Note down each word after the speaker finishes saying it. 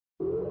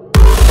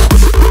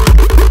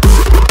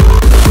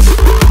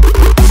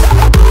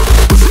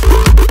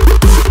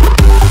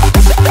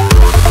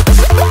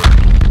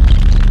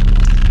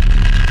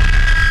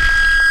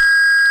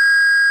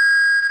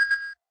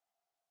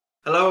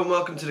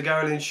welcome to the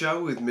Gary Lynch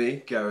Show with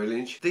me, Gary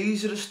Lynch.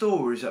 These are the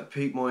stories that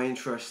piqued my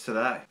interest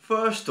today.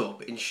 First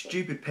up, in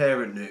stupid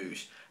parent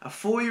news, a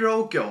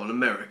 4-year-old girl in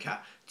America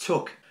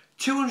took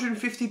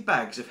 250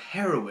 bags of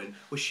heroin,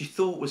 which she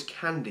thought was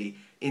candy,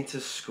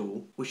 into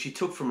school, which she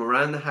took from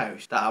around the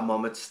house that her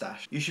mum had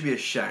stashed. You should be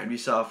ashamed of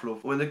yourself,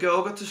 love. When the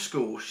girl got to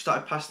school, she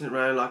started passing it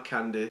around like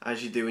candy,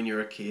 as you do when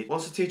you're a kid.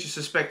 Once the teacher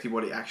suspected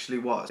what it actually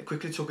was, they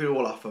quickly took it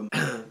all off them.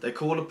 They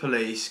called the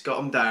police, got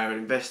them down,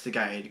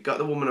 investigated, got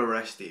the woman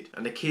arrested,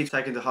 and the kid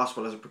taken to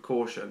hospital as a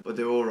precaution, but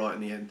they were alright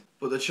in the end.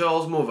 But the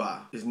child's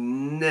mother is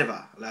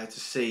never allowed to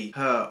see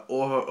her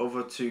or her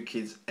other 2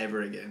 kids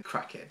ever again.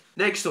 Crackhead.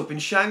 Next up, in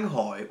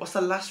Shanghai, what's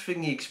the last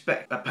thing you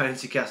expect a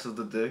bouncy castle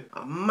to do?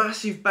 A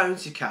massive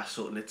bouncy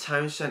castle in the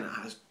town centre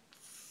has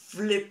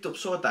flipped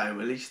upside down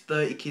with at least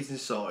 30 kids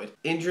inside,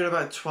 injuring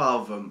about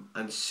 12 of them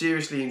and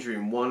seriously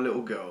injuring one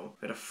little girl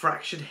with a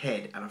fractured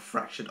head and a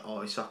fractured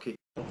eye socket.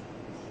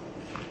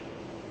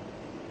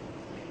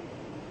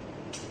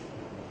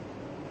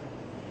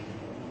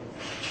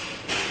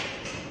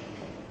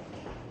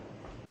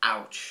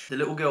 Ouch. The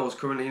little girl is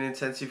currently in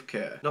intensive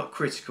care. Not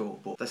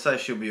critical, but they say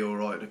she'll be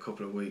alright in a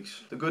couple of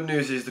weeks. The good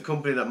news is the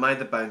company that made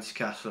the bouncy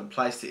castle and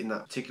placed it in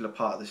that particular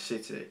part of the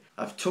city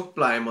have took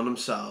blame on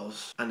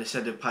themselves, and they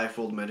said they'd pay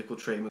for all the medical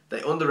treatment.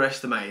 They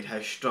underestimated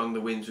how strong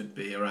the winds would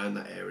be around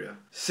that area.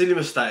 Silly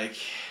mistake,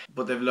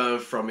 but they've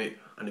learned from it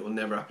and it will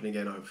never happen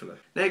again, hopefully.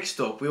 Next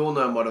up, we all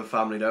know Modern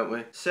Family, don't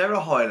we?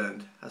 Sarah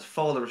Hyland has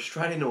filed a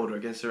restraining order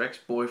against her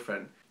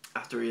ex-boyfriend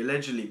after he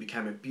allegedly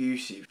became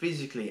abusive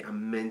physically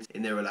and mentally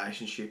in their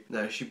relationship.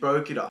 Now, she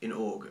broke it up in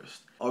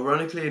August.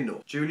 Ironically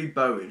enough, Julie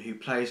Bowen, who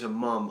plays her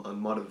mum on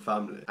Modern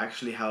Family,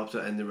 actually helped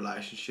her end the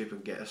relationship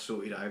and get her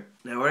sorted out.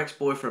 Now, her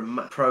ex-boyfriend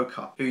Matt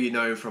Prokop, who you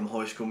know from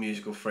High School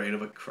Musical 3 and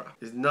other crap,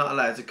 is not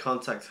allowed to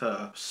contact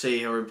her,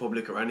 see her in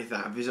public or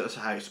anything, visit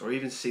her house or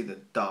even see the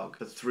dog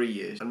for 3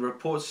 years, and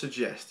reports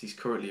suggest he's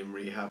currently in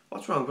rehab.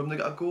 What's wrong with him? They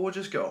got a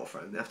gorgeous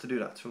girlfriend, they have to do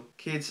that to him.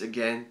 Kids,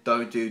 again,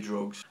 don't do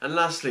drugs. And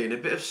lastly, in a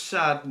bit of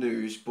sad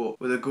news but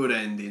with a good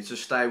ending, so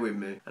stay with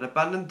me, an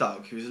abandoned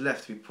dog who was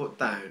left to be put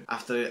down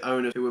after the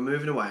owners who were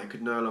moving away and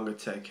could no longer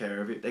take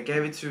care of it. They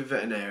gave it to a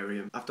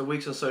veterinarian. After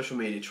weeks on social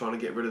media trying to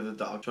get rid of the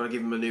dog, trying to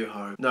give him a new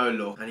home, no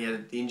luck, and he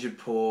had injured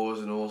paws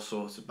and all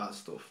sorts of bad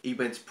stuff. He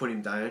went to put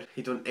him down.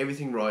 He'd done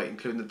everything right,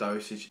 including the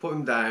dosage. Put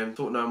him down,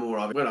 thought no more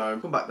of it, went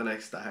home, come back the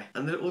next day,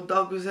 and the little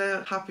dog was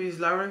there, happy as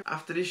Larry.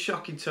 After this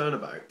shocking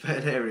turnabout,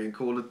 veterinarian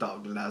called the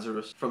dog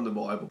Lazarus from the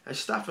Bible. And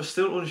staff are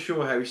still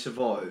unsure how he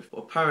survived, but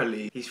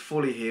apparently he's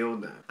fully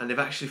healed now, and they've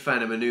actually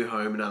found him a new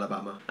home in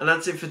Alabama. And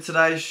that's it for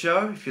today's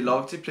show. If you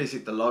liked it, please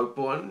hit the like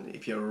button.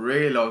 If you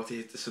really liked it,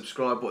 hit the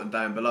subscribe button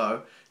down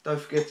below. Don't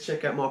forget to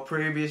check out my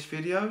previous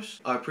videos.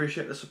 I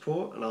appreciate the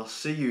support, and I'll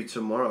see you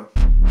tomorrow.